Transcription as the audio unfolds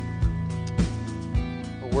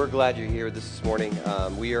We're glad you're here this morning.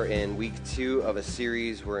 We are in week 2 of a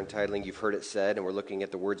series we're entitling You've Heard It Said, and we're looking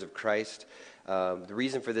at the words of Christ. The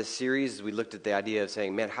reason for this series is we looked at the idea of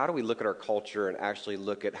saying, man, how do we look at our culture and actually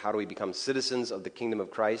look at how do we become citizens of the kingdom of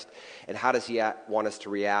Christ, and how does he want us to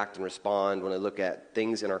react and respond when we look at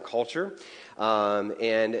things in our culture? And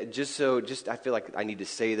I feel like I need to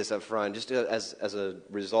say this up front, just as a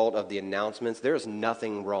result of the announcements, there's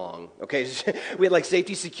nothing wrong, okay? We had like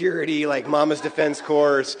safety security, like Mama's Defense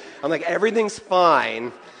Course. I'm like, everything's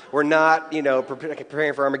fine. We're not,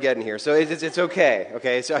 preparing for Armageddon here. So it's okay,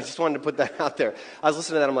 okay? So I just wanted to put that out there. I was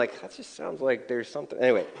listening to that, I'm like, that just sounds like there's something.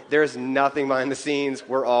 Anyway, there's nothing behind the scenes.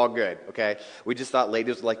 We're all good, okay? We just thought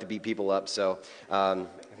ladies would like to beat people up, so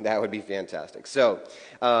that would be fantastic. So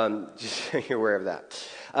just so you're aware of that.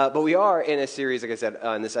 But we are in a series, like I said,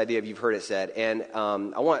 on this idea of You've Heard It Said. And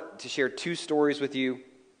I want to share 2 stories with you.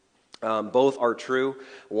 Both are true.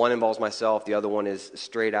 One involves myself. The other one is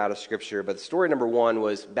straight out of Scripture. But story number 1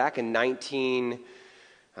 was back in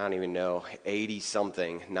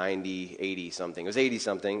 80-something, 90, 80-something. It was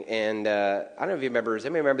 80-something. And I don't know if you remember, does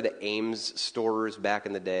anybody remember the Ames stores back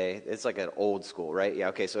in the day? It's like an old school, right? Yeah,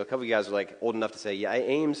 okay. So a couple of you guys are like old enough to say, yeah,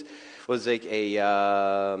 Ames was like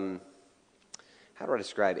how do I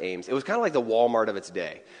describe Ames? It was kind of like the Walmart of its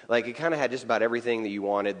day. Like, it kind of had just about everything that you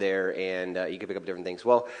wanted there, and you could pick up different things.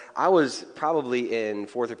 Well, I was probably in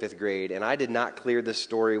 4th or 5th grade, and I did not clear this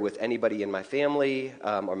story with anybody in my family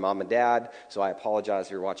or mom and dad, so I apologize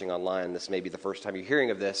if you're watching online. This may be the first time you're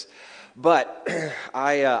hearing of this. But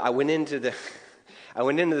I went into the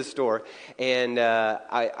store, and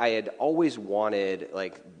I had always wanted,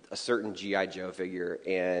 like, a certain G.I. Joe figure,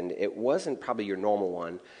 and it wasn't probably your normal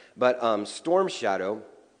one. But Storm Shadow,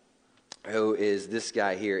 who is this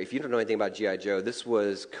guy here, if you don't know anything about G.I. Joe, this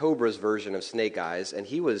was Cobra's version of Snake Eyes, and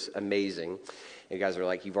he was amazing. You guys are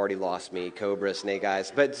like, you've already lost me, Cobra, Snake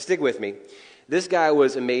Eyes, but stick with me. This guy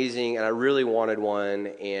was amazing, and I really wanted one,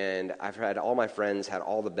 and I've had all my friends had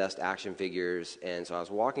all the best action figures, and so I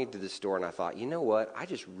was walking through the store, and I thought, you know what, I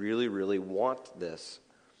just really, really want this.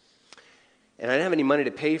 And I didn't have any money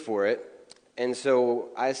to pay for it, and so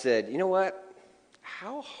I said, you know what,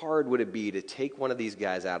 how hard would it be to take one of these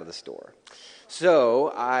guys out of the store?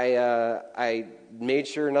 So I made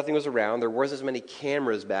sure nothing was around. There wasn't as many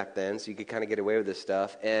cameras back then, so you could kind of get away with this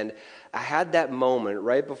stuff. And I had that moment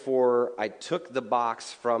right before I took the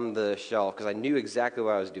box from the shelf, because I knew exactly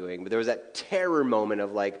what I was doing. But there was that terror moment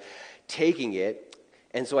of, like, taking it.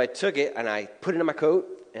 And so I took it, and I put it in my coat,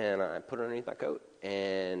 and I put it underneath my coat.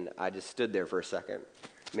 And I just stood there for a second.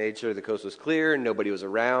 Made sure the coast was clear, nobody was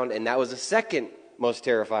around. And that was the second most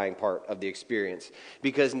terrifying part of the experience,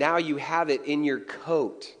 because now you have it in your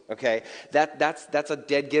coat, okay? That's a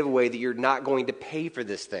dead giveaway that you're not going to pay for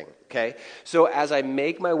this thing, okay? So as I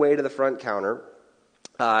make my way to the front counter,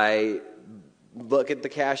 I look at the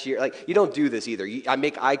cashier. Like, you don't do this either. I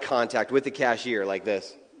make eye contact with the cashier like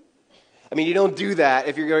this. I mean, you don't do that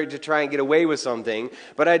if you're going to try and get away with something,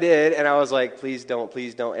 but I did, and I was like, please don't,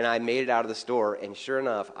 and I made it out of the store, and sure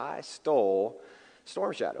enough, I stole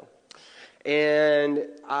Storm Shadow. And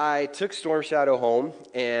I took Storm Shadow home,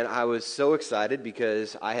 and I was so excited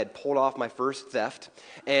because I had pulled off my first theft,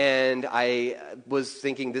 and I was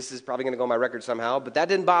thinking this is probably going to go on my record somehow, but that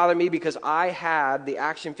didn't bother me because I had the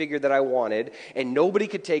action figure that I wanted, and nobody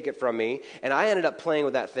could take it from me, and I ended up playing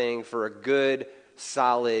with that thing for a good,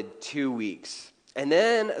 solid 2 weeks. And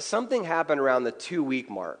then something happened around the 2-week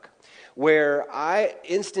mark, where I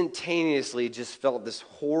instantaneously just felt this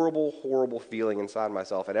horrible, horrible feeling inside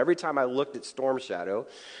myself. And every time I looked at Storm Shadow,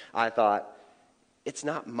 I thought, it's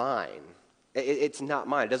not mine. It's not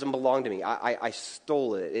mine. It doesn't belong to me. I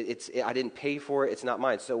stole it. I didn't pay for it. It's not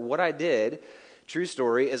mine. So what I did, true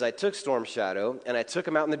story, is I took Storm Shadow, and I took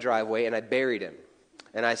him out in the driveway, and I buried him.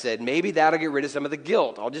 And I said, maybe that'll get rid of some of the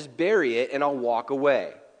guilt. I'll just bury it, and I'll walk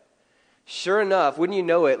away. Sure enough, wouldn't you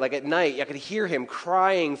know it, like at night, I could hear him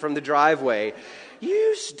crying from the driveway,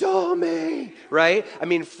 you stole me, right? I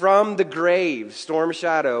mean, from the grave, Storm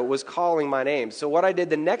Shadow was calling my name. So what I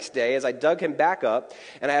did the next day is I dug him back up,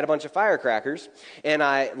 and I had a bunch of firecrackers, and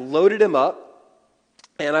I loaded him up,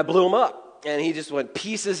 and I blew him up. And he just went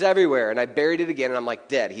pieces everywhere, and I buried it again, and I'm like,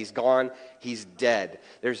 dead. He's gone. He's dead.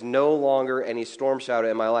 There's no longer any Storm Shadow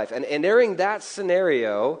in my life. And during that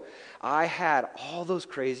scenario, I had all those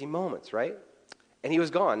crazy moments, right? And he was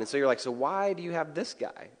gone. And so you're like, so why do you have this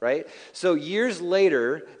guy, right? So years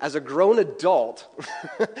later, as a grown adult,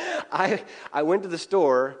 I went to the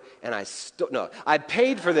store, and I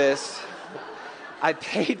paid for this. I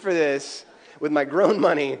paid for this with my grown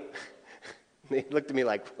money. They looked at me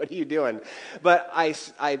like, what are you doing? But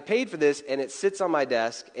I paid for this, and it sits on my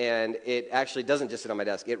desk, and it actually doesn't just sit on my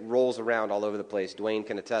desk. It rolls around all over the place. Dwayne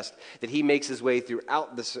can attest that he makes his way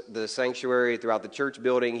throughout the sanctuary, throughout the church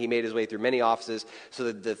building. He made his way through many offices.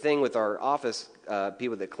 So the thing with our office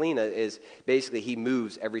people that clean it is basically he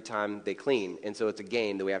moves every time they clean. And so it's a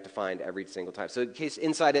game that we have to find every single time. So in case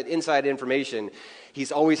inside information,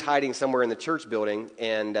 he's always hiding somewhere in the church building,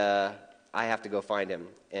 and I have to go find him.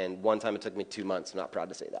 And one time it took me 2 months. I'm not proud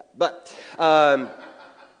to say that. But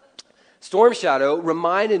Storm Shadow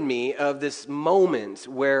reminded me of this moment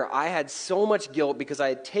where I had so much guilt because I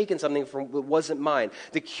had taken something from that wasn't mine.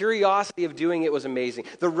 The curiosity of doing it was amazing.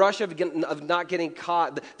 The rush of not getting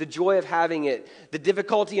caught, the joy of having it, the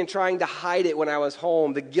difficulty in trying to hide it when I was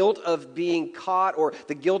home, the guilt of being caught or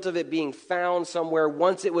the guilt of it being found somewhere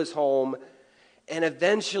once it was home. And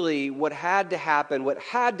eventually, what had to happen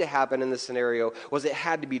in this scenario was it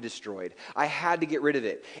had to be destroyed. I had to get rid of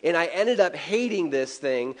it. And I ended up hating this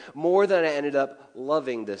thing more than I ended up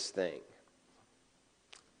loving this thing.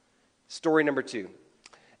 Story number 2.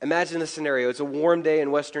 Imagine this scenario. It's a warm day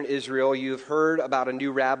in Western Israel. You've heard about a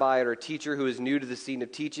new rabbi or a teacher who is new to the scene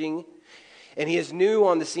of teaching. And he is new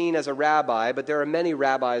on the scene as a rabbi, but there are many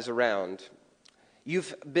rabbis around.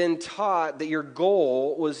 You've been taught that your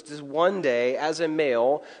goal was to one day, as a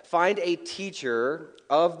male, find a teacher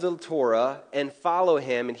of the Torah and follow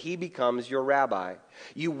him, and he becomes your rabbi.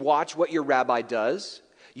 You watch what your rabbi does.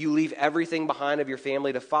 You leave everything behind of your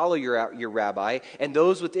family to follow your rabbi, and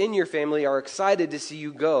those within your family are excited to see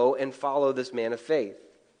you go and follow this man of faith.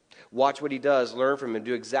 Watch what he does, learn from him,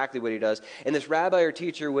 do exactly what he does. And this rabbi or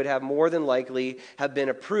teacher would have more than likely have been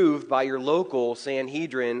approved by your local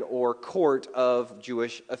Sanhedrin or court of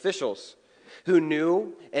Jewish officials who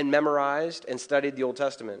knew and memorized and studied the Old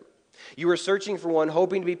Testament. You were searching for one,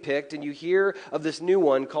 hoping to be picked, and you hear of this new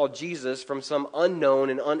one called Jesus from some unknown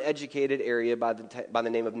and uneducated area by the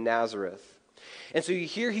name of Nazareth. And so you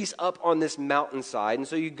hear he's up on this mountainside, and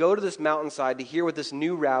so you go to this mountainside to hear what this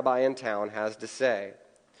new rabbi in town has to say.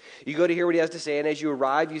 You go to hear what he has to say, and as you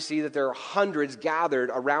arrive, you see that there are hundreds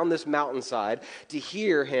gathered around this mountainside to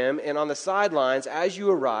hear him. And on the sidelines, as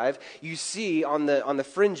you arrive, you see on the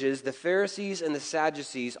fringes the Pharisees and the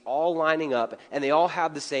Sadducees all lining up, and they all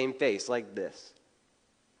have the same face, like this.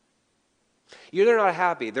 They're not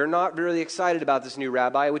happy. They're not really excited about this new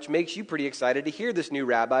rabbi, which makes you pretty excited to hear this new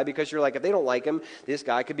rabbi because you're like, if they don't like him, this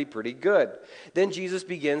guy could be pretty good. Then Jesus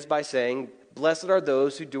begins by saying, blessed are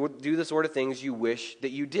those who do the sort of things you wish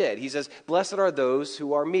that you did. He says, blessed are those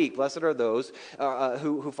who are meek. Blessed are those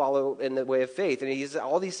who follow in the way of faith. And he says,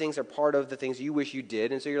 all these things are part of the things you wish you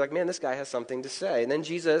did. And so you're like, man, this guy has something to say. And then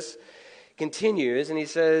Jesus continues, and he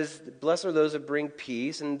says, blessed are those that bring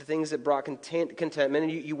peace and the things that brought contentment.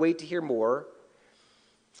 And you wait to hear more.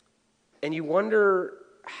 And you wonder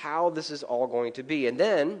how this is all going to be. And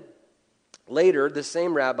then, later, the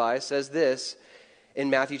same rabbi says this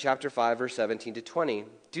in Matthew chapter 5, verse 17 to 20.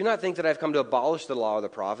 Do not think that I have come to abolish the law of the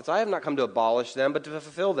prophets. I have not come to abolish them, but to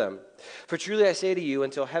fulfill them. For truly I say to you,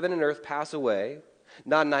 until heaven and earth pass away,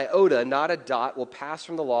 not an iota, not a dot will pass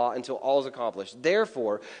from the law until all is accomplished.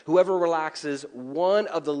 Therefore, whoever relaxes one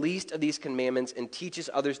of the least of these commandments and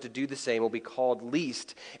teaches others to do the same will be called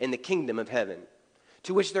least in the kingdom of heaven.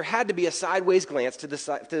 To which there had to be a sideways glance to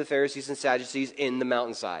the Pharisees and Sadducees in the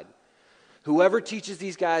mountainside. Whoever teaches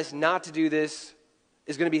these guys not to do this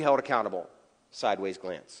is going to be held accountable. Sideways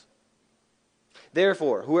glance.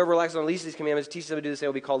 Therefore, whoever relaxes on the least of these commandments teaches them to do the same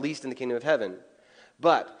will be called least in the kingdom of heaven.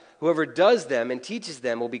 But whoever does them and teaches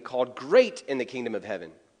them will be called great in the kingdom of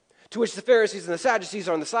heaven. To which the Pharisees and the Sadducees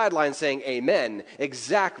are on the sidelines saying, amen.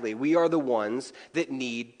 Exactly. We are the ones that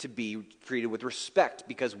need to be treated with respect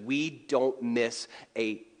because we don't miss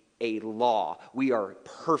a law. We are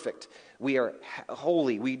perfect. We are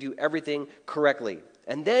holy. We do everything correctly.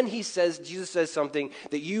 And then Jesus says something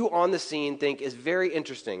that you on the scene think is very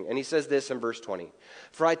interesting. And he says this in verse 20.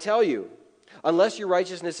 For I tell you, unless your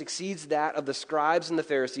righteousness exceeds that of the scribes and the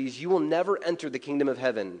Pharisees, you will never enter the kingdom of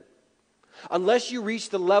heaven. Unless you reach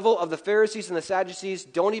the level of the Pharisees and the Sadducees,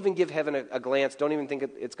 don't even give heaven a glance. Don't even think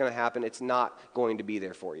it's going to happen. It's not going to be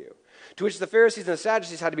there for you. To which the Pharisees and the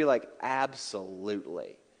Sadducees had to be like,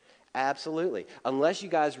 absolutely. Absolutely. Unless you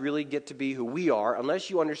guys really get to be who we are, unless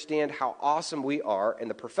you understand how awesome we are and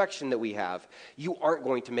the perfection that we have, you aren't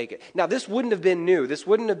going to make it. Now, this wouldn't have been new. This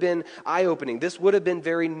wouldn't have been eye-opening. This would have been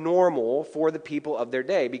very normal for the people of their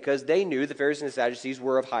day because they knew the Pharisees and the Sadducees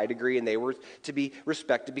were of high degree and they were to be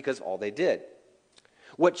respected because all they did.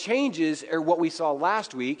 What changes are what we saw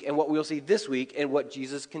last week and what we'll see this week and what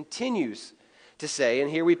Jesus continues to say. And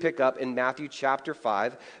here we pick up in Matthew chapter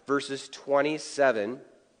 5, verses 27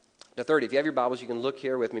 to 30. If you have your Bibles, you can look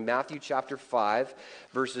here with me. Matthew chapter 5,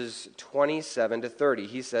 verses 27 to 30.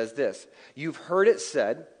 He says this, "You've heard it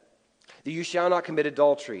said that you shall not commit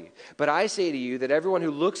adultery. But I say to you that everyone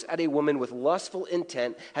who looks at a woman with lustful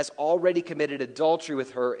intent has already committed adultery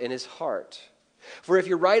with her in his heart. For if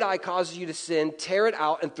your right eye causes you to sin, tear it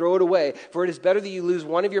out and throw it away. For it is better that you lose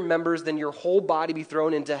one of your members than your whole body be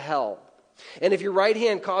thrown into hell. And if your right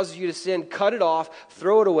hand causes you to sin, cut it off,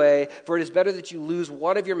 throw it away. For it is better that you lose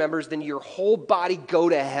one of your members than your whole body go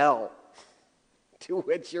to hell." To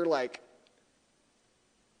which you're like,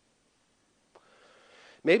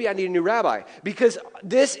 maybe I need a new rabbi, because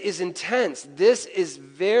this is intense. This is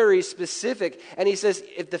very specific. And he says,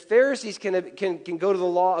 if the Pharisees can go to the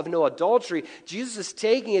law of no adultery, Jesus is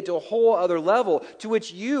taking it to a whole other level, to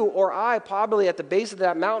which you or I probably at the base of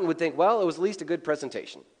that mountain would think, well, it was at least a good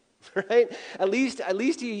presentation. Right? At least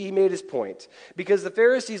he made his point. Because the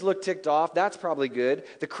Pharisees look ticked off, that's probably good.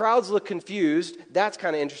 The crowds look confused, that's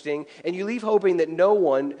kind of interesting. And you leave hoping that no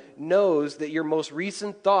one knows that your most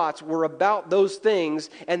recent thoughts were about those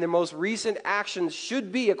things, and the most recent actions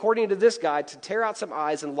should be, according to this guy, to tear out some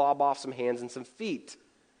eyes and lob off some hands and some feet.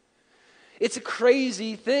 It's a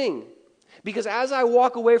crazy thing. Because as I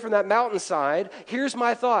walk away from that mountainside, here's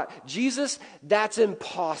my thought. Jesus, that's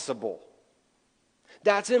impossible.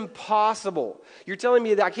 That's impossible. You're telling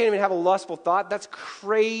me that I can't even have a lustful thought? That's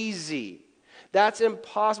crazy. That's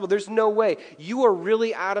impossible. There's no way. You are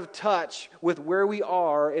really out of touch with where we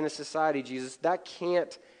are in a society, Jesus. That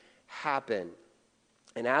can't happen.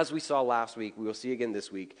 And as we saw last week, we will see again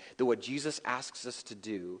this week, that what Jesus asks us to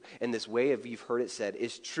do in this way of you've heard it said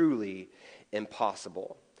is truly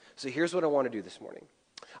impossible. So here's what I want to do this morning.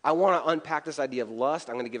 I want to unpack this idea of lust.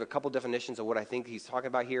 I'm going to give a couple definitions of what I think he's talking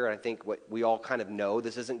about here, and I think what we all kind of know.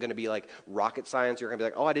 This isn't going to be like rocket science. You're going to be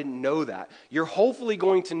like, oh, I didn't know that. You're hopefully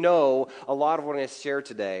going to know a lot of what I'm going to share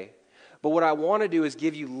today. But what I want to do is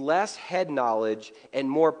give you less head knowledge and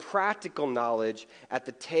more practical knowledge at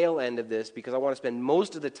the tail end of this, because I want to spend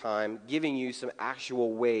most of the time giving you some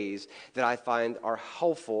actual ways that I find are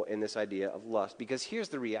helpful in this idea of lust. Because here's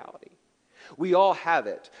the reality. We all have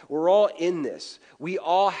it. We're all in this. We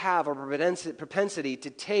all have a propensity to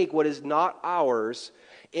take what is not ours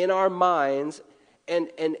in our minds and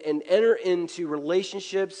enter into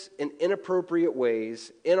relationships in inappropriate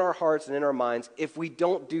ways in our hearts and in our minds. If we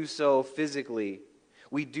don't do so physically,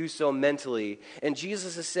 we do so mentally. And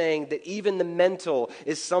Jesus is saying that even the mental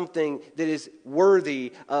is something that is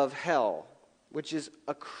worthy of hell, which is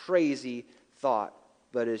a crazy thought.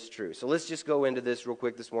 But it's true. So let's just go into this real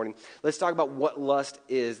quick this morning. Let's talk about what lust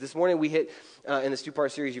is. This morning we hit, in this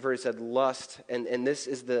two-part series, you've heard it said lust, and this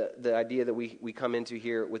is the idea that we come into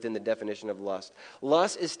here within the definition of lust.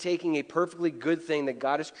 Lust is taking a perfectly good thing that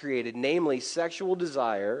God has created, namely sexual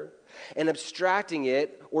desire, and abstracting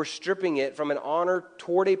it or stripping it from an honor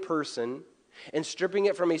toward a person, and stripping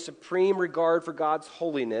it from a supreme regard for God's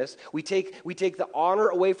holiness. We take the honor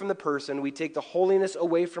away from the person, we take the holiness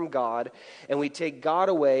away from God, and we take God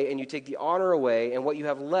away, and you take the honor away, and what you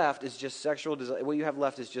have left is just sexual desire. What you have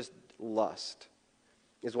left is just lust,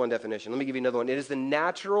 is one definition. Let me give you another one. It is a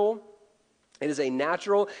natural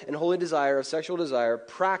and holy desire of sexual desire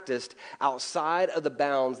practiced outside of the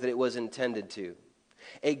bounds that it was intended to.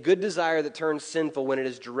 A good desire that turns sinful when it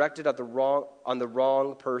is directed on the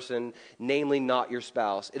wrong person, namely not your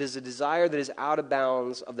spouse. It is a desire that is out of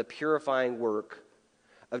bounds of the purifying work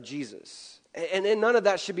of Jesus. And none of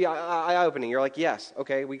that should be eye-opening. You're like, yes,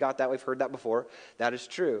 okay, we got that. We've heard that before. That is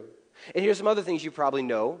true. And here's some other things you probably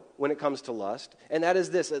know when it comes to lust. And that is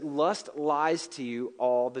this, that lust lies to you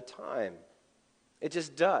all the time. It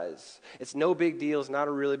just does. It's no big deal. It's not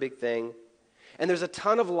a really big thing. And there's a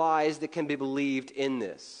ton of lies that can be believed in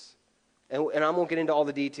this. And I won't get into all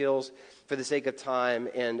the details for the sake of time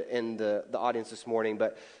and the audience this morning,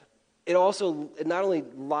 but it not only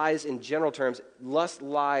lies in general terms, lust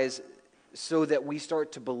lies so that we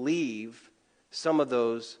start to believe some of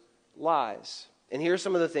those lies. And here's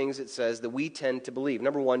some of the things it says that we tend to believe.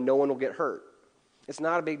 Number one, no one will get hurt. It's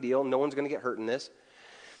not a big deal. No one's going to get hurt in this.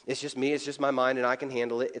 It's just me. It's just my mind, and I can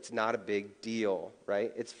handle it. It's not a big deal,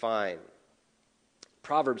 right? It's fine.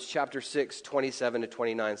 Proverbs chapter 6, 27 to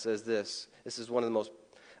 29 says this. This is one of the most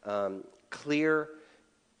clear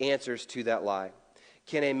answers to that lie.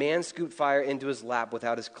 Can a man scoop fire into his lap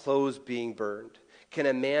without his clothes being burned? Can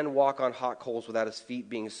a man walk on hot coals without his feet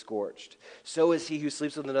being scorched? So is he who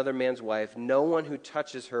sleeps with another man's wife. No one who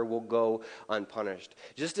touches her will go unpunished.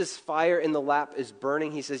 Just as fire in the lap is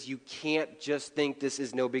burning, he says, you can't just think this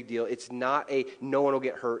is no big deal. It's not no one will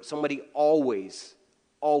get hurt. Somebody always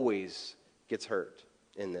gets hurt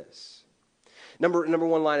in this. Number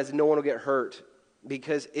one line is no one will get hurt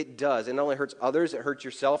because it does. It not only hurts others, it hurts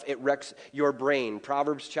yourself. It wrecks your brain.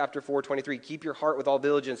 Proverbs chapter 4:23, keep your heart with all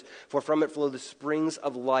diligence, for from it flow the springs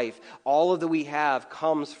of life. All of that we have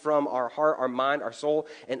comes from our heart, our mind, our soul,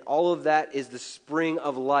 and all of that is the spring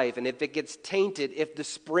of life. And if it gets tainted, if the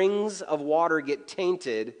springs of water get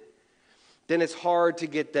tainted, then it's hard to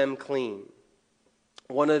get them clean.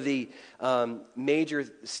 One of the major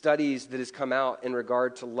studies that has come out in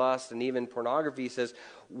regard to lust and even pornography says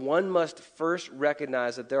one must first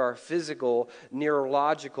recognize that there are physical,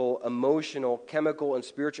 neurological, emotional, chemical, and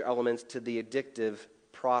spiritual elements to the addictive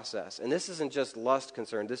process. And this isn't just lust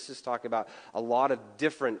concern. This is talking about a lot of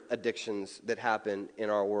different addictions that happen in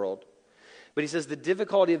our world. But he says the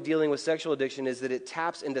difficulty of dealing with sexual addiction is that it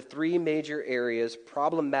taps into three major areas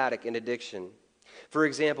problematic in addiction. For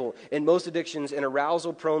example, in most addictions, an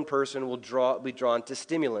arousal-prone person will be drawn to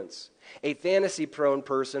stimulants. A fantasy-prone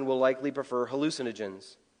person will likely prefer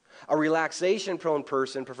hallucinogens. A relaxation-prone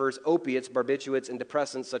person prefers opiates, barbiturates, and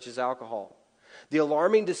depressants such as alcohol. The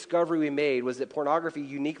alarming discovery we made was that pornography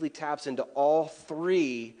uniquely taps into all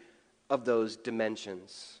three of those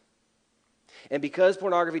dimensions. And because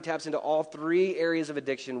pornography taps into all three areas of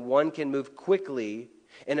addiction, one can move quickly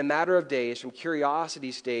in a matter of days from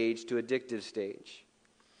curiosity stage to addictive stage.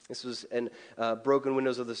 This was in Broken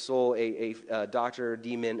Windows of the Soul. Dr.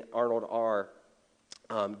 D. Arnold R.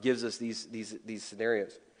 Gives us these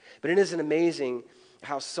scenarios. But it isn't amazing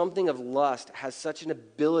how something of lust has such an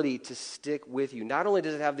ability to stick with you. Not only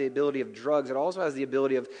does it have the ability of drugs, it also has the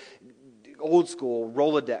ability of old school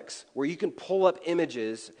Rolodex, where you can pull up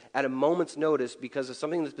images at a moment's notice because of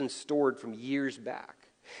something that's been stored from years back.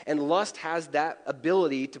 And lust has that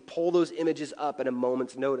ability to pull those images up at a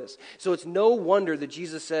moment's notice. So it's no wonder that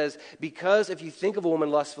Jesus says, because if you think of a woman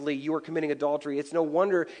lustfully, you are committing adultery. It's no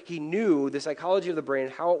wonder he knew the psychology of the brain,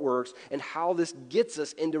 how it works, and how this gets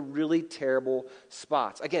us into really terrible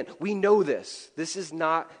spots. Again, we know this. This is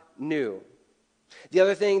not new. The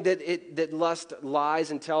other thing that lust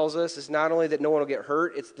lies and tells us is not only that no one will get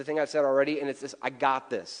hurt, it's the thing I've said already, and it's this, I got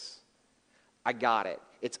this. I got it.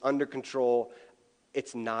 It's under control.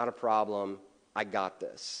 It's not a problem. I got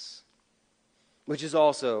this. Which is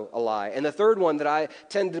also a lie. And the third one that I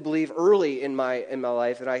tend to believe early in my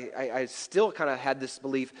life, that I still kind of had this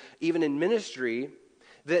belief even in ministry,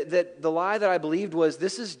 that the lie that I believed was,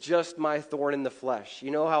 this is just my thorn in the flesh.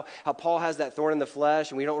 You know how Paul has that thorn in the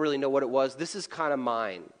flesh and we don't really know what it was? This is kind of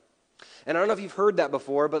mine. And I don't know if you've heard that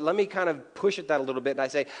before, but let me kind of push at that a little bit. And I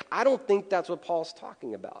say, I don't think that's what Paul's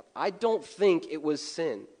talking about. I don't think it was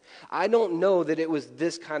sin. I don't know that it was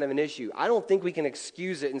this kind of an issue. I don't think we can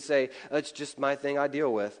excuse it and say, it's just my thing I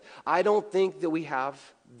deal with. I don't think that we have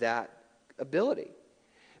that ability.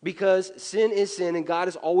 Because sin is sin, and God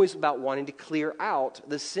is always about wanting to clear out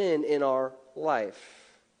the sin in our life.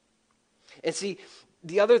 And see,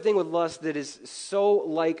 the other thing with lust that is so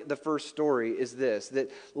like the first story is this,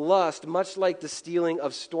 that lust, much like the stealing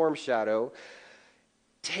of Storm Shadow,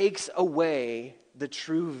 takes away the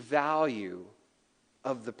true value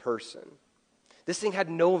of the person. This thing had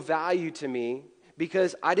no value to me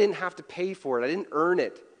because I didn't have to pay for it. I didn't earn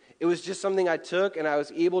it. It was just something I took, and I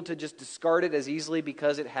was able to just discard it as easily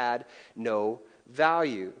because it had no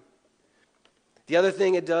value. The other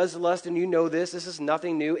thing it does, lust, and you know this is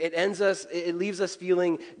nothing new. It leaves us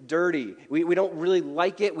feeling dirty. We don't really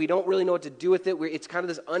like it. We don't really know what to do with it. It's kind of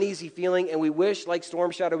this uneasy feeling, and we wish, like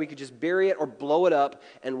Storm Shadow, we could just bury it or blow it up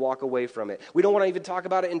and walk away from it. We don't want to even talk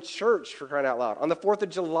about it in church, for crying out loud. On the 4th of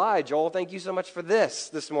July, Joel, thank you so much for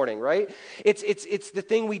this morning, right? It's the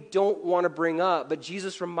thing we don't want to bring up, but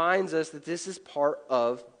Jesus reminds us that this is part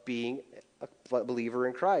of being a believer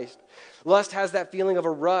in Christ. Lust has that feeling of a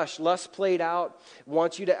rush. Lust played out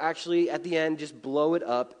wants you to actually, at the end, just blow it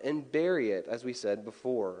up and bury it, as we said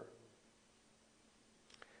before.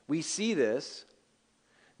 We see this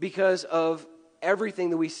because of everything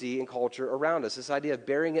that we see in culture around us, this idea of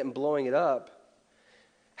burying it and blowing it up.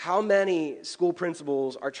 How many school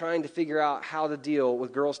principals are trying to figure out how to deal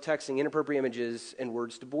with girls texting inappropriate images and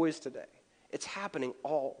words to boys today? It's happening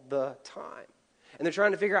all the time. And they're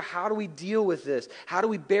trying to figure out, how do we deal with this? How do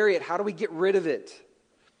we bury it? How do we get rid of it?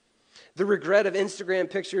 The regret of Instagram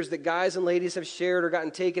pictures that guys and ladies have shared or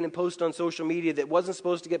gotten taken and posted on social media that wasn't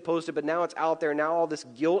supposed to get posted, but now it's out there. Now all this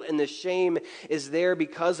guilt and this shame is there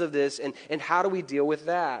because of this. And how do we deal with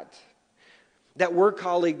that? That work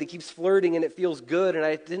colleague that keeps flirting and it feels good, and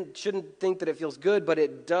I shouldn't think that it feels good, but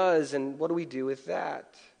it does. And what do we do with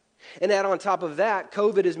that? And add on top of that,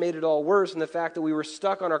 COVID has made it all worse in the fact that we were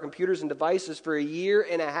stuck on our computers and devices for a year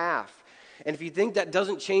and a half. And if you think that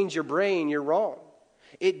doesn't change your brain, you're wrong.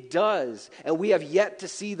 It does. And we have yet to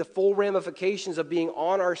see the full ramifications of being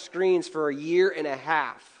on our screens for a year and a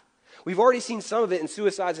half. We've already seen some of it in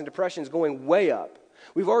suicides and depressions going way up.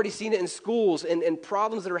 We've already seen it in schools and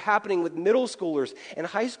problems that are happening with middle schoolers and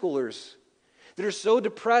high schoolers that are so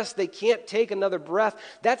depressed they can't take another breath.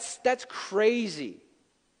 That's crazy.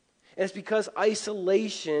 And it's because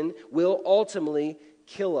isolation will ultimately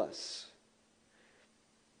kill us.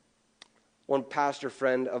 One pastor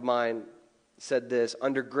friend of mine said this: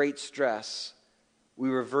 under great stress, we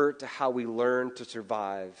revert to how we learned to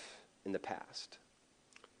survive in the past.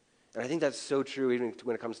 And I think that's so true even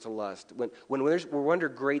when it comes to lust. When we're under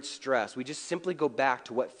great stress, we just simply go back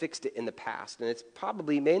to what fixed it in the past. And it's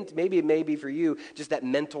probably, maybe it may be for you, just that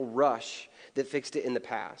mental rush that fixed it in the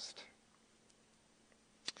past.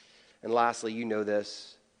 And lastly, you know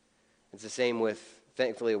this. It's the same with,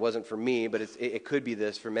 thankfully it wasn't for me, but it could be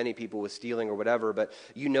this for many people with stealing or whatever. But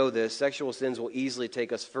you know this, sexual sins will easily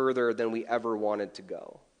take us further than we ever wanted to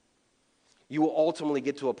go. You will ultimately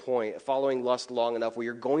get to a point, following lust long enough, where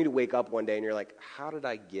you're going to wake up one day and you're like, how did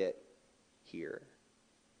I get here?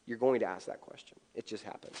 You're going to ask that question. It just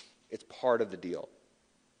happens. It's part of the deal.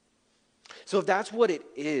 So if that's what it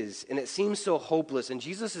is, and it seems so hopeless, and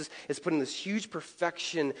Jesus is putting this huge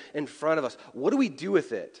perfection in front of us, what do we do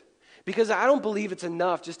with it? Because I don't believe it's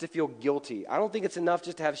enough just to feel guilty. I don't think it's enough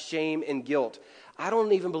just to have shame and guilt. I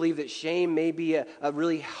don't even believe that shame may be a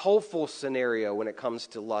really helpful scenario when it comes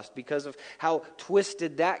to lust because of how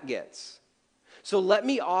twisted that gets. So let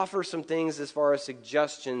me offer some things as far as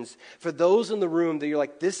suggestions for those in the room that you're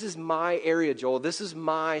like, this is my area, Joel. This is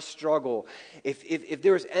my struggle. If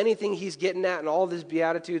there was anything he's getting at in all of his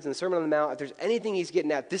Beatitudes and the Sermon on the Mount, if there's anything he's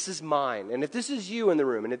getting at, this is mine. And if this is you in the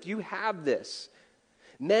room, and if you have this,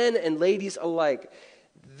 men and ladies alike,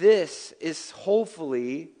 this is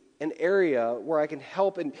hopefully an area where I can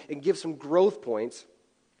help and give some growth points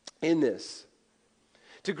in this.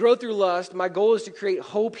 To grow through lust, my goal is to create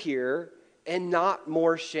hope here and not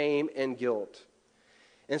more shame and guilt.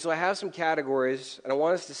 And so I have some categories, and I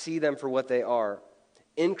want us to see them for what they are.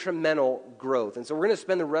 Incremental growth. And so we're going to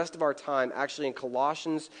spend the rest of our time actually in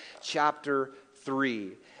Colossians chapter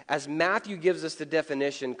 3. As Matthew gives us the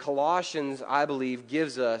definition, Colossians, I believe,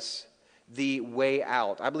 gives us the way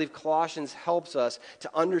out. I believe Colossians helps us to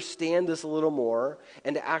understand this a little more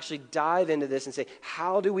and to actually dive into this and say,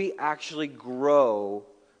 how do we actually grow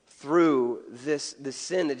through this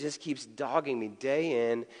sin that just keeps dogging me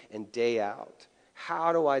day in and day out?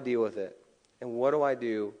 How do I deal with it? And what do I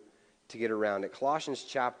do to get around it? Colossians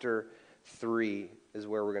chapter 3 is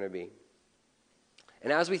where we're going to be.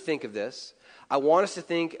 And as we think of this, I want us to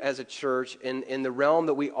think as a church in the realm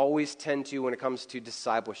that we always tend to when it comes to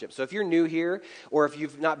discipleship. So if you're new here, or if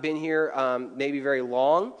you've not been here maybe very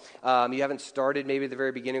long, you haven't started maybe at the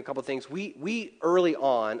very beginning, a couple of things. We early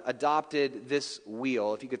on adopted this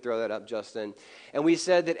wheel, if you could throw that up, Justin, and we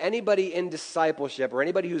said that anybody in discipleship or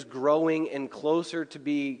anybody who's growing and closer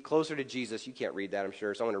to Jesus, you can't read that, I'm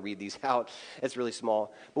sure, so I'm going to read these out. It's really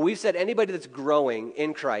small. But we've said anybody that's growing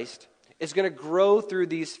in Christ is going to grow through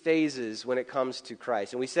these phases when it comes to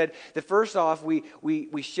Christ. And we said that first off, we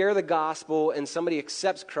share the gospel and somebody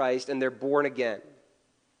accepts Christ and they're born again.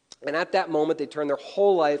 And at that moment, they turn their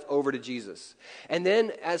whole life over to Jesus. And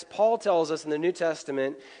then, as Paul tells us in the New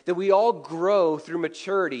Testament, that we all grow through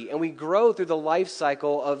maturity, and we grow through the life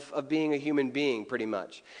cycle of being a human being, pretty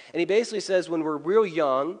much. And he basically says when we're real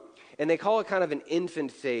young, and they call it kind of an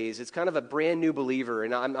infant phase. It's kind of a brand new believer,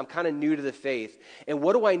 and I'm kind of new to the faith. And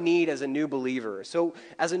what do I need as a new believer? So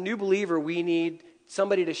as a new believer, we need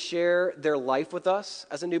somebody to share their life with us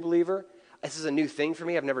as a new believer. This is a new thing for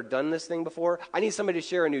me. I've never done this thing before. I need somebody to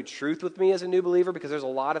share a new truth with me as a new believer because there's a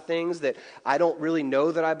lot of things that I don't really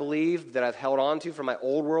know that I believe, that I've held on to from my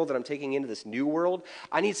old world that I'm taking into this new world.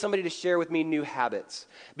 I need somebody to share with me new habits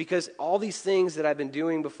because all these things that I've been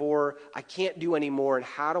doing before, I can't do anymore, and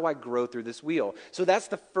how do I grow through this wheel? So that's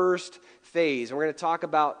the first phase, and we're going to talk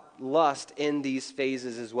about lust in these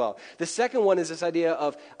phases as well. The second one is this idea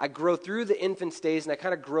of I grow through the infant stage and I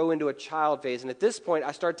kind of grow into a child phase. And at this point,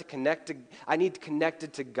 I need to connect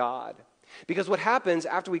it to God. Because what happens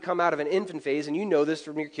after we come out of an infant phase, and you know this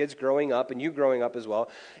from your kids growing up and you growing up as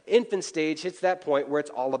well, infant stage hits that point where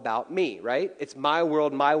it's all about me, right? It's my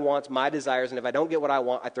world, my wants, my desires, and if I don't get what I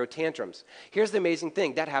want, I throw tantrums. Here's the amazing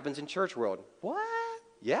thing. That happens in church world. What?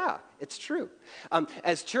 Yeah, it's true.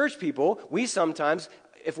 As church people, we sometimes,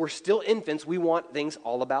 if we're still infants, we want things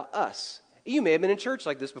all about us. You may have been in church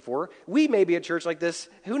like this before. We may be a church like this.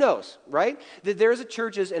 Who knows, right? That there's a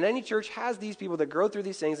churches, and any church has these people that grow through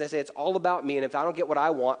these things. They say, it's all about me, and if I don't get what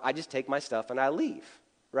I want, I just take my stuff and I leave.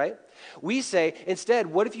 right? We say, instead,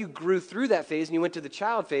 what if you grew through that phase and you went to the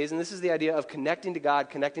child phase? And this is the idea of connecting to God,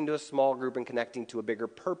 connecting to a small group, and connecting to a bigger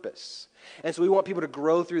purpose. And so we want people to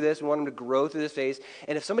grow through this. We want them to grow through this phase.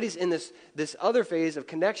 And if somebody's in this other phase of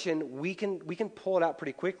connection, we can pull it out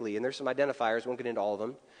pretty quickly. And there's some identifiers. We won't get into all of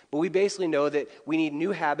them. But we basically know that we need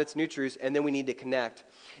new habits, new truths, and then we need to connect.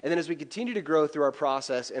 And then as we continue to grow through our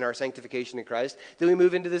process in our sanctification in Christ, then we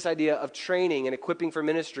move into this idea of training and equipping for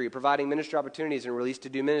ministry, providing ministry opportunities and release to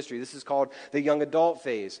do ministry. This is called the young adult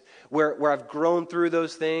phase, where I've grown through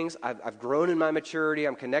those things. I've grown in my maturity.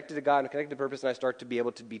 I'm connected to God. I'm connected to purpose, and I start to be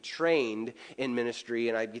able to be trained in ministry,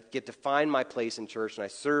 and I get to find my place in church, and I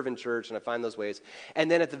serve in church, and I find those ways.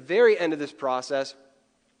 And then at the very end of this process,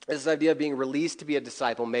 this idea of being released to be a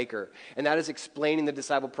disciple maker. And that is explaining the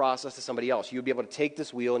disciple process to somebody else. You'd be able to take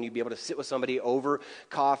this wheel and you'd be able to sit with somebody over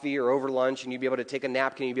coffee or over lunch, and you'd be able to take a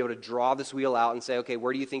napkin and you'd be able to draw this wheel out and say, okay,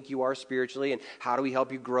 where do you think you are spiritually, and how do we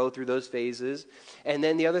help you grow through those phases? And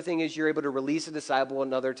then the other thing is you're able to release to disciple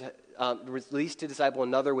another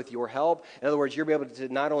with your help. In other words, you're able to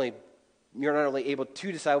not only able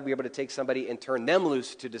to disciple, be able to take somebody and turn them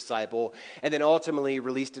loose to disciple, and then ultimately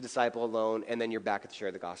release to disciple alone, and then you're back to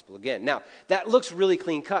share the gospel again. Now, that looks really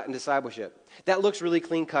clean cut in discipleship. That looks really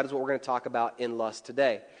clean cut is what we're going to talk about in Lust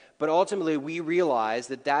today. But ultimately, we realize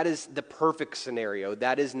that is the perfect scenario.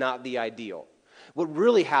 That is not the ideal. What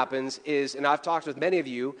really happens is, and I've talked with many of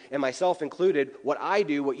you, and myself included, what I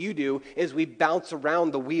do, what you do, is we bounce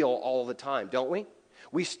around the wheel all the time, don't we?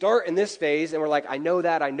 We start in this phase, and we're like, I know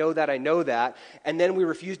that, and then we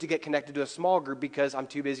refuse to get connected to a small group because I'm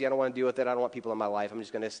too busy, I don't want to deal with it, I don't want people in my life, I'm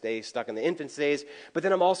just going to stay stuck in the infant phase, but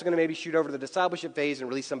then I'm also going to maybe shoot over to the discipleship phase and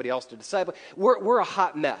release somebody else to disciple. We're a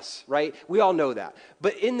hot mess, right? We all know that.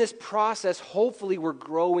 But in this process, hopefully we're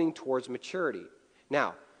growing towards maturity.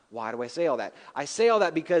 Now, why do I say all that? I say all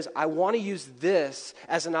that because I want to use this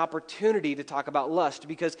as an opportunity to talk about lust,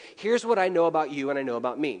 because here's what I know about you and I know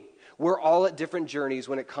about me. We're all at different journeys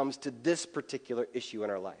when it comes to this particular issue in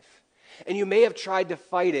our life. And you may have tried to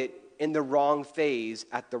fight it in the wrong phase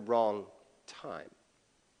at the wrong time.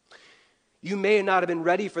 You may not have been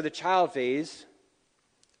ready for the child phase,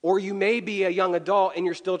 or you may be a young adult and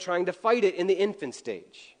you're still trying to fight it in the infant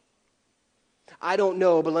stage. I don't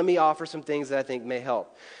know, but let me offer some things that I think may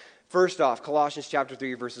help. First off, Colossians chapter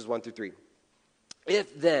 3, verses 1 through 3.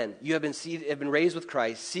 If then you have been raised with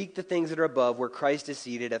Christ, seek the things that are above, where Christ is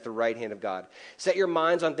seated at the right hand of God. Set your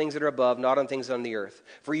minds on things that are above, not on things on the earth.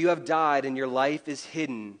 For you have died, and your life is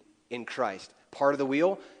hidden in Christ. Part of the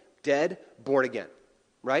wheel, dead, born again.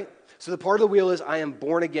 Right? So the part of the wheel is, I am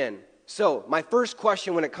born again. So my first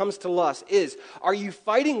question when it comes to lust is, are you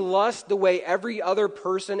fighting lust the way every other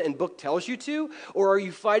person and book tells you to? Or are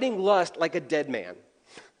you fighting lust like a dead man?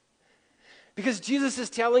 Because Jesus is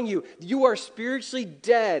telling you, you are spiritually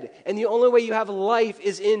dead, and the only way you have life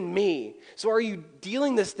is in me. So are you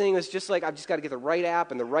dealing this thing as just like, I've just got to get the right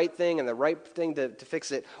app and the right thing to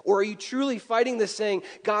fix it? Or are you truly fighting this saying,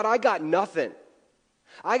 God, I got nothing.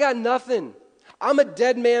 I got nothing. I'm a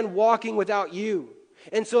dead man walking without you.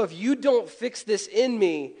 And so if you don't fix this in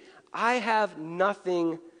me, I have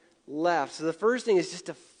nothing left. So the first thing is just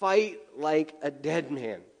to fight like a dead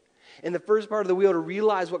man. In the first part of the wheel, to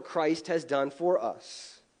realize what Christ has done for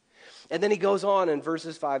us. And then he goes on in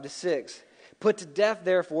verses 5 to 6. Put to death,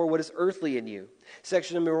 therefore, what is earthly in you.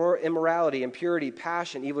 Sexual immorality, impurity,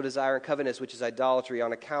 passion, evil desire, and covetousness, which is idolatry.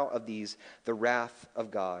 On account of these, the wrath of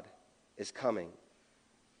God is coming.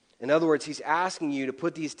 In other words, he's asking you to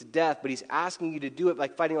put these to death, but he's asking you to do it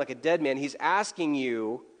like fighting like a dead man. He's asking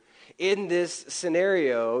you, in this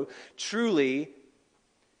scenario, truly,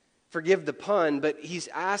 forgive the pun, but he's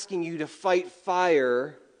asking you to fight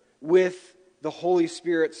fire with the Holy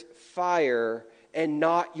Spirit's fire and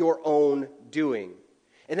not your own doing.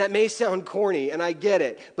 And that may sound corny, and I get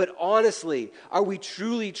it, but honestly, are we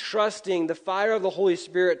truly trusting the fire of the Holy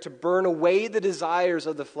Spirit to burn away the desires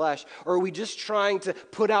of the flesh? Or are we just trying to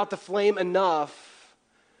put out the flame enough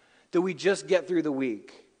that we just get through the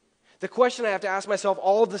week? The question I have to ask myself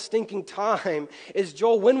all the stinking time is,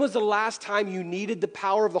 Joel, when was the last time you needed the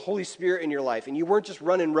power of the Holy Spirit in your life and you weren't just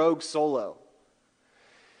running rogue solo?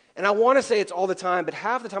 And I want to say it's all the time, but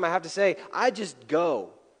half the time I have to say, I just go.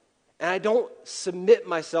 And I don't submit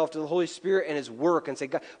myself to the Holy Spirit and his work and say,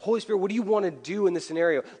 God, Holy Spirit, what do you want to do in this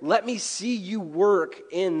scenario? Let me see you work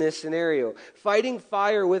in this scenario. Fighting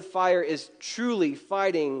fire with fire is truly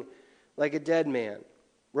fighting like a dead man.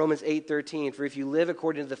 Romans 8:13, for if you live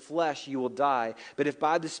according to the flesh, you will die. But if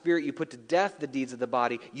by the Spirit you put to death the deeds of the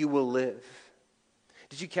body, you will live.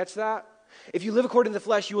 Did you catch that? If you live according to the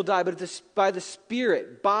flesh, you will die. But by the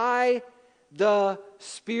Spirit,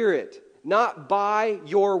 not by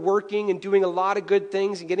your working and doing a lot of good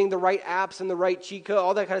things and getting the right apps and the right cheat code,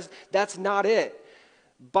 all that kind of stuff. That's not it.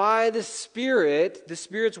 By the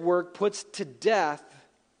Spirit's work puts to death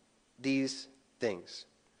these things.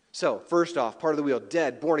 So, first off, part of the wheel,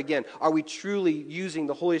 dead, born again. Are we truly using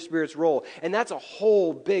the Holy Spirit's role? And that's a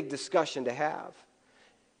whole big discussion to have.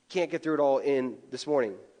 Can't get through it all in this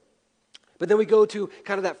morning. But then we go to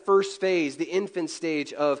kind of that first phase, the infant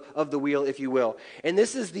stage of the wheel, if you will. And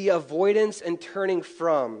this is the avoidance and turning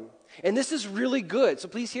from. And this is really good. So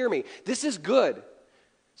please hear me. This is good.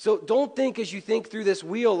 So don't think as you think through this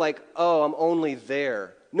wheel like, oh, I'm only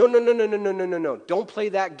there. No. Don't play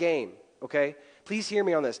that game, okay? Please hear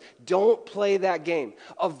me on this. Don't play that game.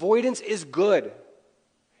 Avoidance is good.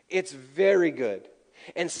 It's very good.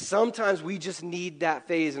 And sometimes we just need that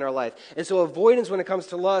phase in our life. And so avoidance when it comes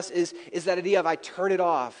to lust is that idea of I turn it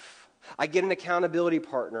off. I get an accountability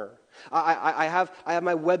partner. I have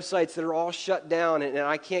my websites that are all shut down and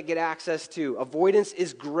I can't get access to. Avoidance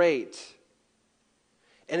is great.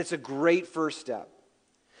 And it's a great first step.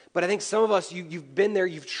 But I think some of us, you've been there,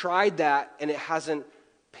 you've tried that, and it hasn't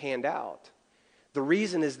panned out. The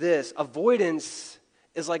reason is this: avoidance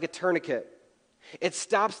is like a tourniquet. It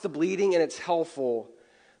stops the bleeding and it's helpful.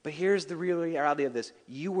 But here's the real reality of this.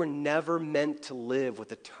 You were never meant to live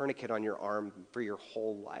with a tourniquet on your arm for your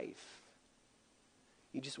whole life.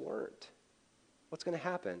 You just weren't. What's going to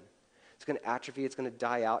happen? It's going to atrophy, it's going to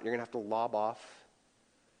die out, and you're going to have to lob off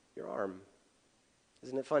your arm.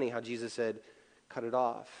 Isn't it funny how Jesus said, cut it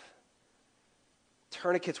off?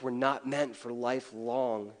 Tourniquets were not meant for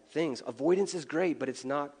lifelong things. Avoidance is great, but it's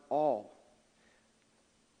not all.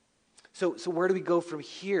 So where do we go from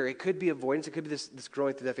here? It could be avoidance. It could be this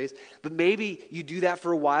growing through that phase. But maybe you do that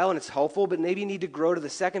for a while and it's helpful, but maybe you need to grow to the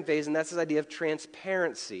second phase, and that's this idea of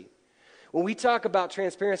transparency. When we talk about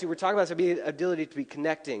transparency, we're talking about the ability to be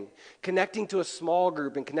connecting to a small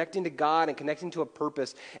group and connecting to God and connecting to a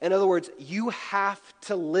purpose. In other words, you have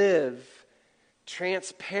to live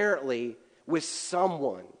transparently with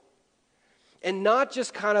someone. And not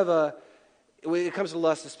just kind of when it comes to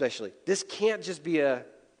lust especially, this can't just be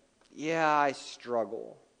yeah, I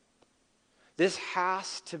struggle. This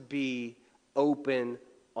has to be open,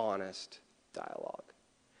 honest dialogue.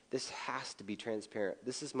 This has to be transparent.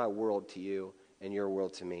 This is my world to you and your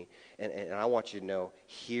world to me. And I want you to know,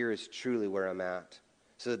 here is truly where I'm at,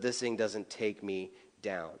 so that this thing doesn't take me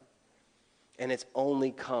down. And it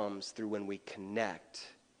only comes through when we connect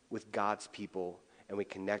with God's people and we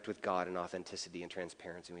connect with God in authenticity and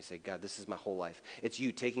transparency. And we say, God, this is my whole life. It's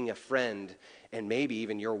you taking a friend and maybe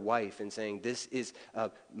even your wife and saying, this is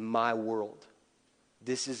my world.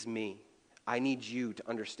 This is me. I need you to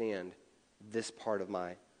understand this part of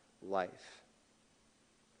my life.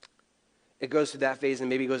 It goes through that phase and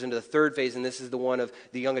maybe goes into the third phase, and this is the one of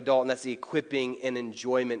the young adult, and that's the equipping and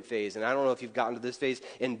enjoyment phase. And I don't know if you've gotten to this phase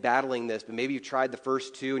in battling this, but maybe you've tried the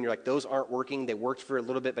first two and you're like, those aren't working. They worked for a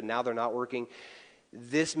little bit, but now they're not working.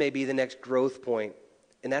 This may be the next growth point,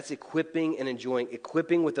 and that's equipping and enjoying.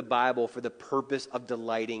 Equipping with the Bible for the purpose of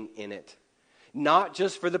delighting in it. Not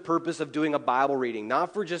just for the purpose of doing a Bible reading,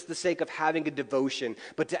 not for just the sake of having a devotion,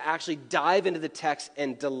 but to actually dive into the text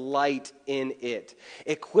and delight in it.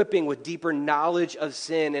 Equipping with deeper knowledge of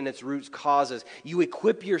sin and its root causes. You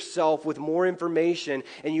equip yourself with more information,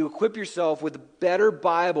 and you equip yourself with a better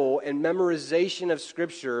Bible and memorization of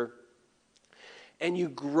Scripture, and you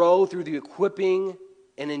grow through the equipping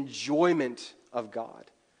and enjoyment of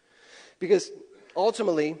God. Because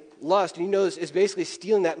ultimately, lust, you know, is basically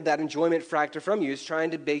stealing that enjoyment factor from you. It's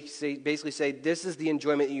trying to basically say, this is the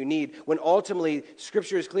enjoyment that you need, when ultimately,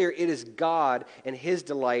 Scripture is clear, it is God and His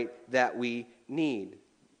delight that we need.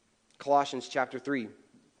 Colossians chapter 3,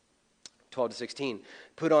 12 to 16.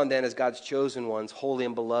 Put on then as God's chosen ones, holy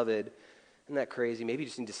and beloved. Isn't that crazy? Maybe you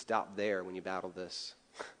just need to stop there when you battle this.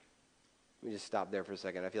 Let me just stop there for a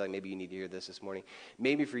second. I feel like maybe you need to hear this morning.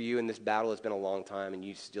 Maybe for you in this battle, it's been a long time and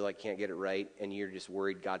you still can't get it right, and you're just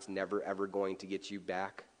worried God's never, ever going to get you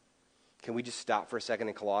back. Can we just stop for a second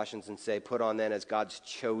in Colossians and say, put on then as God's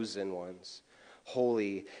chosen ones,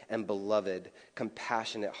 holy and beloved,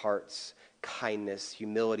 compassionate hearts, kindness,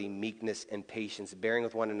 humility, meekness, and patience, bearing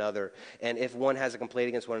with one another. And if one has a complaint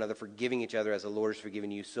against one another, forgiving each other as the Lord has forgiven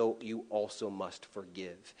you, so you also must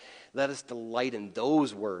forgive. Let us delight in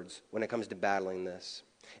those words when it comes to battling this.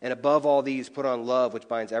 And above all these, put on love, which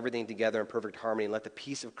binds everything together in perfect harmony. And let the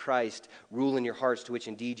peace of Christ rule in your hearts, to which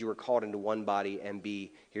indeed you were called into one body, and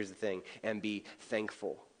here's the thing, and be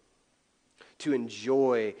thankful. To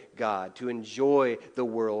enjoy God, to enjoy the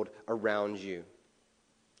world around you.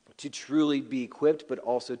 To truly be equipped, but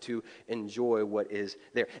also to enjoy what is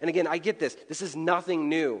there. And again, I get this. This is nothing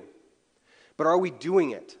new. But are we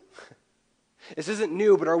doing it? This isn't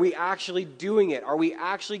new, but are we actually doing it? Are we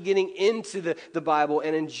actually getting into the Bible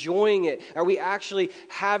and enjoying it? Are we actually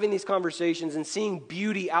having these conversations and seeing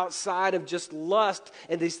beauty outside of just lust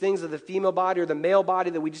and these things of the female body or the male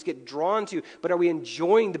body that we just get drawn to? But are we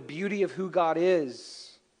enjoying the beauty of who God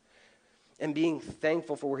is and being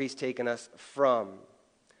thankful for where He's taken us from?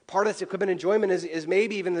 Part of this equipment enjoyment is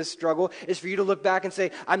maybe even this struggle is for you to look back and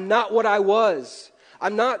say, I'm not what I was.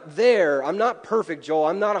 I'm not there. I'm not perfect, Joel.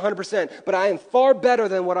 I'm not 100%, but I am far better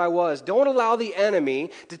than what I was. Don't allow the enemy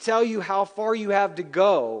to tell you how far you have to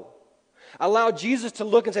go. Allow Jesus to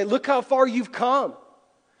look and say, look how far you've come.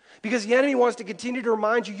 Because the enemy wants to continue to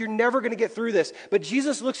remind you, you're never going to get through this. But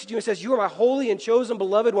Jesus looks at you and says, you are my holy and chosen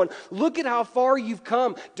beloved one. Look at how far you've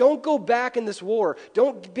come. Don't go back in this war.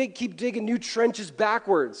 Don't keep digging new trenches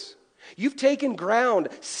backwards. You've taken ground.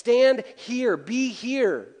 Stand here. Be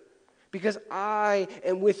here. Because I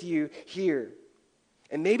am with you here.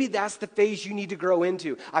 And maybe that's the phase you need to grow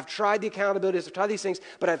into. I've tried the accountabilities, I've tried these things,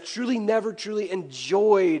 but I've never truly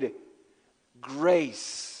enjoyed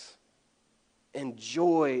grace and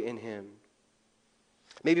joy in Him.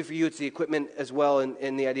 Maybe for you it's the equipment as well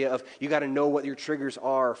in the idea of you got to know what your triggers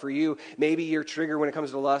are. For you, maybe your trigger when it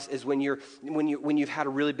comes to lust is when you've had a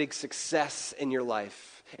really big success in your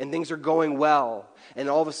life and things are going well and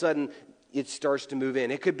all of a sudden it starts to move in.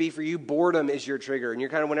 It could be for you, boredom is your trigger. And you're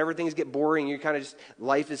kind of, whenever things get boring, you're kind of just,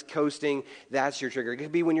 life is coasting, that's your trigger. It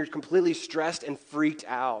could be when you're completely stressed and freaked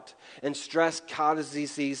out. And stress causes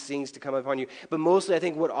these things to come upon you. But mostly, I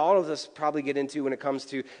think what all of us probably get into when it comes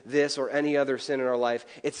to this or any other sin in our life,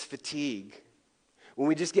 it's fatigue. When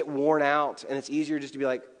we just get worn out, and it's easier just to be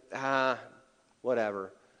like,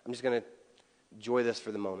 whatever. I'm just going to enjoy this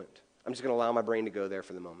for the moment. I'm just going to allow my brain to go there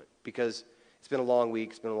for the moment. Because it's been a long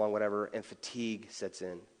week, it's been a long whatever, and fatigue sets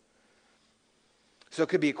in. So it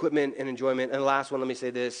could be equipment and enjoyment. And the last one, let me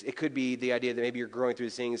say this. It could be the idea that maybe you're growing through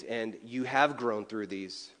these things and you have grown through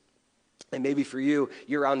these. And maybe for you,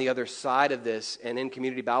 you're on the other side of this. And in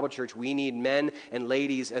Community Bible Church, we need men and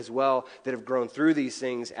ladies as well that have grown through these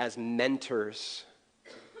things as mentors.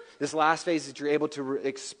 This last phase that you're able to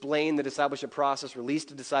explain the discipleship process, release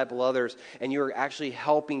to disciple others, and you're actually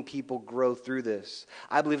helping people grow through this.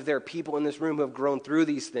 I believe that there are people in this room who have grown through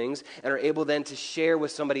these things and are able then to share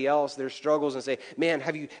with somebody else their struggles and say, man,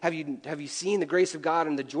 have you seen the grace of God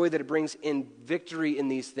and the joy that it brings in victory in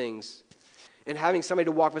these things? And having somebody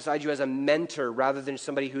to walk beside you as a mentor rather than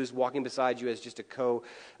somebody who's walking beside you as just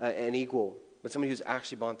an equal. But somebody who's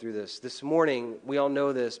actually gone through this. This morning, we all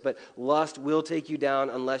know this, but lust will take you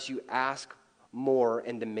down unless you ask more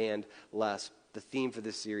and demand less. The theme for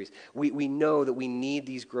this series. We know that we need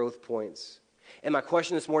these growth points. And my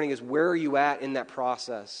question this morning is, where are you at in that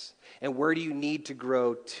process? And where do you need to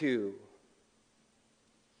grow to?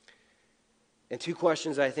 And two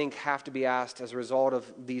questions I think have to be asked as a result of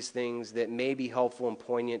these things that may be helpful and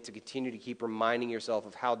poignant to continue to keep reminding yourself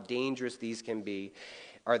of how dangerous these can be.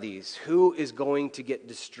 Are these. Who is going to get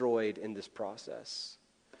destroyed in this process?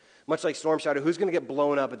 Much like Storm Shadow, who's going to get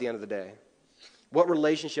blown up at the end of the day? What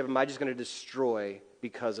relationship am I just going to destroy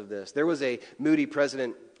because of this? There was a Moody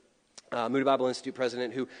Bible Institute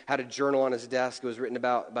president who had a journal on his desk. It was written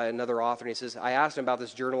about by another author. And he says, I asked him about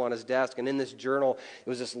this journal on his desk. And in this journal, it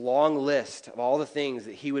was this long list of all the things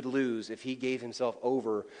that he would lose if he gave himself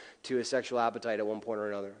over to his sexual appetite at one point or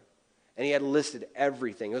another. And he had listed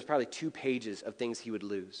everything. It was probably 2 pages of things he would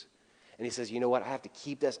lose. And he says, you know what? I have to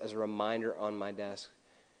keep this as a reminder on my desk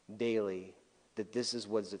daily that this is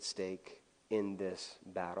what's at stake in this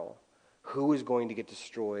battle. Who is going to get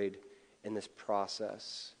destroyed in this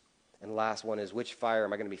process? And the last one is, which fire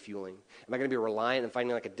am I going to be fueling? Am I going to be reliant and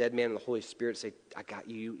finding like a dead man in the Holy Spirit say, I got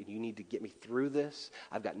you and you need to get me through this?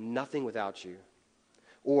 I've got nothing without you.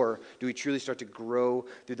 Or do we truly start to grow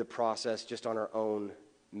through the process just on our own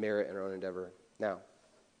merit and our own endeavor? Now,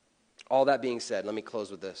 all that being said, let me close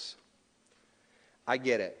with this. I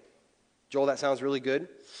get it. Joel, that sounds really good.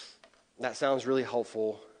 That sounds really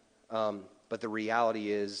helpful. But the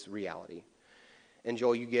reality is reality. And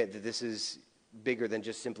Joel, you get that this is bigger than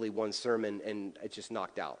just simply one sermon and it's just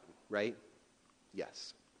knocked out, right?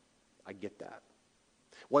 Yes, I get that.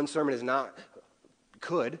 One sermon is not,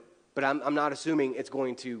 but I'm not assuming it's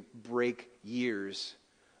going to break years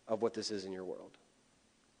of what this is in your world.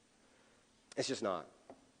 It's just not.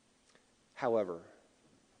 However,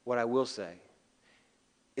 what I will say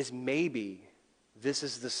is maybe this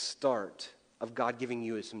is the start of God giving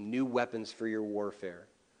you some new weapons for your warfare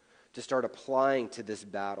to start applying to this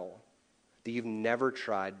battle that you've never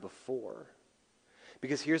tried before.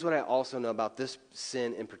 Because here's what I also know about this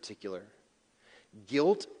sin in particular.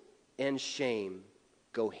 Guilt and shame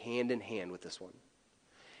go hand in hand with this one.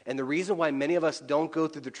 And the reason why many of us don't go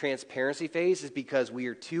through the transparency phase is because we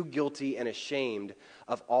are too guilty and ashamed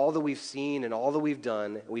of all that we've seen and all that we've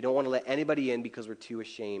done. And we don't want to let anybody in because we're too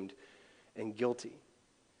ashamed and guilty.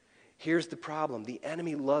 Here's the problem. The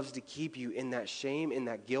enemy loves to keep you in that shame, in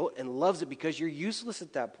that guilt, and loves it because you're useless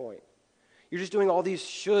at that point. You're just doing all these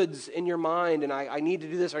shoulds in your mind, and I need to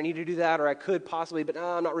do this, or I need to do that, or I could possibly, but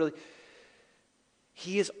no, not really.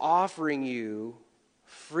 He is offering you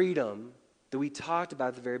freedom that we talked about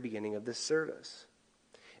at the very beginning of this service.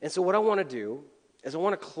 And so what I want to do is I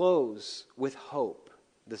want to close with hope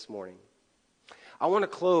this morning. I want to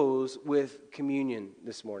close with communion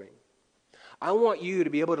this morning. I want you to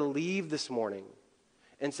be able to leave this morning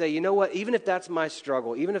and say, you know what, even if that's my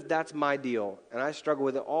struggle, even if that's my deal, and I struggle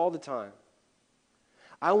with it all the time,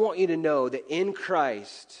 I want you to know that in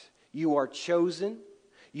Christ you are chosen,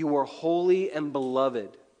 you are holy and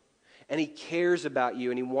beloved. And He cares about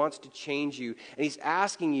you, and He wants to change you. And He's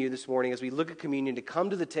asking you this morning, as we look at communion, to come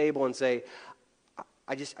to the table and say,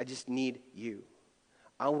 I just need you.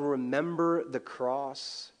 I will remember the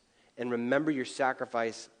cross and remember your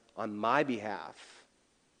sacrifice on my behalf.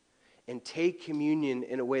 And take communion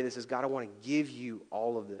in a way that says, God, I want to give you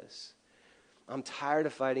all of this. I'm tired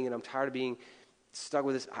of fighting, and I'm tired of being stuck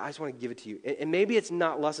with this. I just want to give it to you. And maybe it's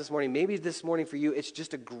not lust this morning. Maybe this morning for you, it's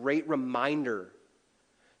just a great reminder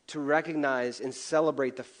to recognize and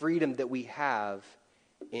celebrate the freedom that we have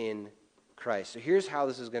in Christ. So here's how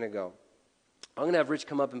this is going to go. I'm going to have Rich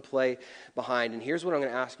come up and play behind, and here's what I'm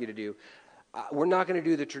going to ask you to do. We're not going to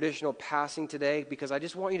do the traditional passing today because I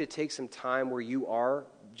just want you to take some time where you are,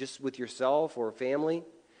 just with yourself or family,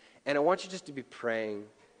 and I want you just to be praying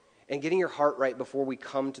and getting your heart right before we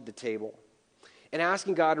come to the table and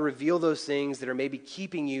asking God to reveal those things that are maybe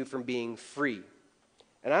keeping you from being free.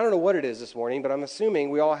 And I don't know what it is this morning, but I'm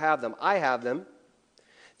assuming we all have them. I have them.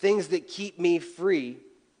 Things that keep me free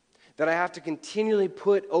that I have to continually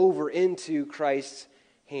put over into Christ's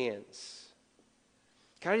hands.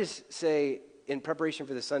 Can I just say, in preparation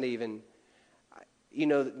for the Sunday even,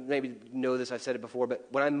 maybe know this, I've said it before, but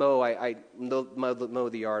when I mow, I mow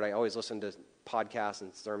the yard, I always listen to podcasts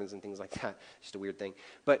and sermons and things like that. Just a weird thing.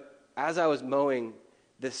 But as I was mowing,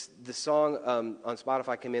 the song on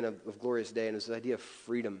Spotify came in of Glorious Day, and it was the idea of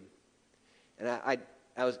freedom. And I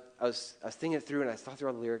was thinking it through, and I thought through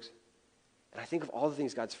all the lyrics, and I think of all the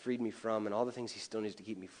things God's freed me from, and all the things He still needs to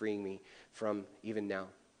keep me freeing me from even now.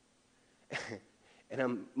 And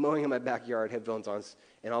I'm mowing in my backyard, headphones on,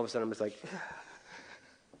 and all of a sudden I'm just like,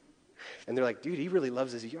 and they're like, dude, he really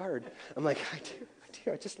loves his yard. I'm like, I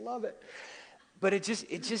do, I just love it. But it just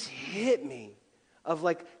hit me of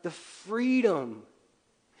like the freedom.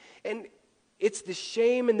 And it's the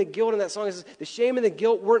shame and the guilt in that song. The shame and the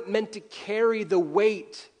guilt weren't meant to carry the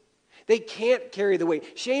weight. They can't carry the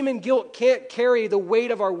weight. Shame and guilt can't carry the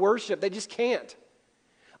weight of our worship. They just can't.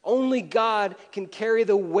 Only God can carry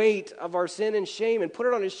the weight of our sin and shame and put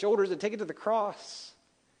it on His shoulders and take it to the cross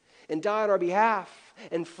and die on our behalf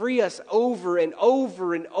and free us over and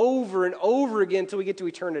over and over and over again until we get to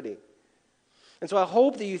eternity. And so I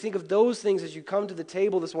hope that you think of those things as you come to the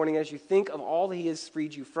table this morning, as you think of all that He has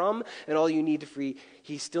freed you from and all you need to free,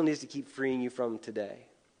 He still needs to keep freeing you from today.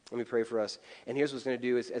 Let me pray for us. And here's what He's going to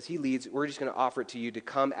do is, as He leads, we're just going to offer it to you to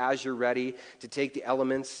come as you're ready, to take the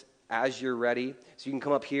elements as you're ready. So you can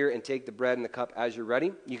come up here and take the bread and the cup as you're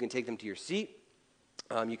ready. You can take them to your seat.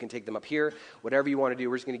 You can take them up here. Whatever you want to do,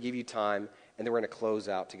 we're just going to give you time, and then we're going to close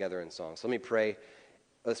out together in song. So let me pray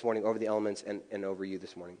this morning over the elements and over you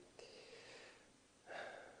this morning.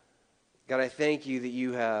 God, I thank you that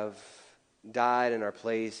you have died in our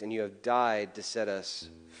place, and you have died to set us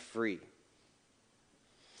free.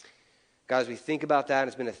 God, as we think about that,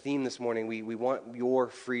 it's been a theme this morning, we want your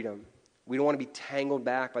freedom. We don't want to be tangled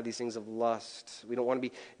back by these things of lust. We don't want to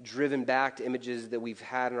be driven back to images that we've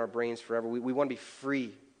had in our brains forever. We want to be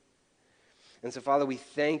free. And so, Father, we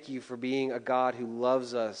thank you for being a God who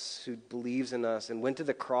loves us, who believes in us, and went to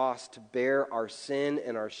the cross to bear our sin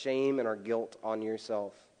and our shame and our guilt on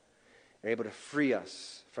yourself. You're able to free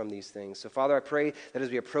us from these things. So, Father, I pray that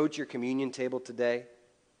as we approach your communion table today,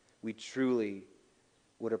 we truly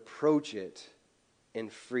would approach it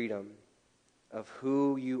in freedom of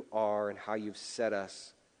who you are and how you've set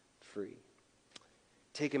us free.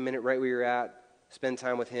 Take a minute right where you're at, spend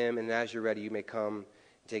time with Him, and as you're ready, you may come and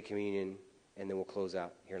take communion, and then we'll close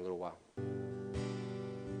out here in a little while.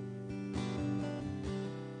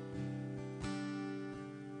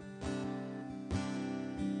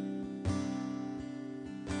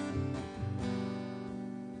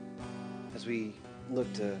 As we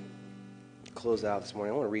look to close out this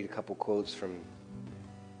morning, I want to read a couple quotes from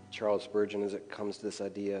Charles Spurgeon as it comes to this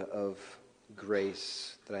idea of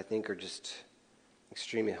grace that I think are just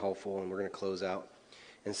extremely helpful, and we're going to close out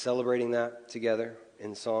in celebrating that together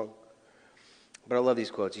in song. But I love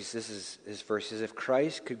these quotes. This is his first. He says, if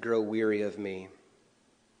Christ could grow weary of me,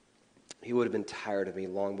 he would have been tired of me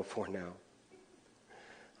long before now.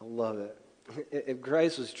 I love it. If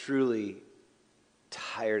Christ was truly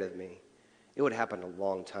tired of me, it would have happened a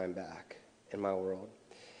long time back in my world.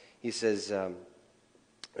 He says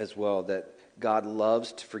as well that God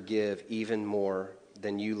loves to forgive even more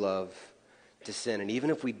than you love to sin. And even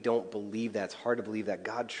if we don't believe that, it's hard to believe that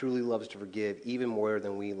God truly loves to forgive even more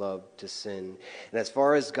than we love to sin. And as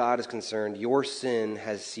far as God is concerned, your sin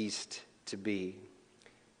has ceased to be.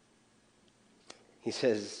 He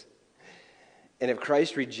says, and if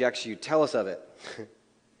Christ rejects you, tell us of it.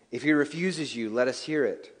 If he refuses you, let us hear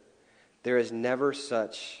it. There has never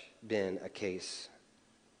such been a case.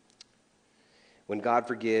 When God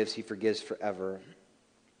forgives, he forgives forever.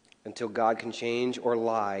 Until God can change or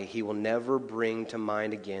lie, he will never bring to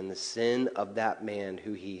mind again the sin of that man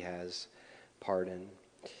who he has pardoned.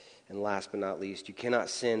 And last but not least, you cannot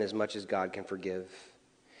sin as much as God can forgive.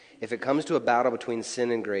 If it comes to a battle between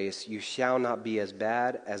sin and grace, you shall not be as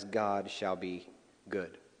bad as God shall be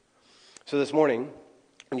good. So this morning,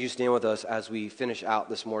 would you stand with us as we finish out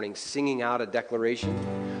this morning, singing out a declaration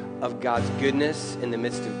of God's goodness in the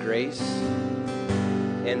midst of grace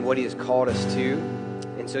and what he has called us to.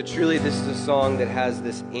 And so truly this is a song that has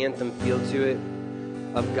this anthem feel to it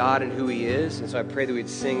of God and who he is. And so I pray that we'd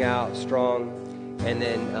sing out strong, and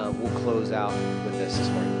then we'll close out with this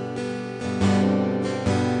morning.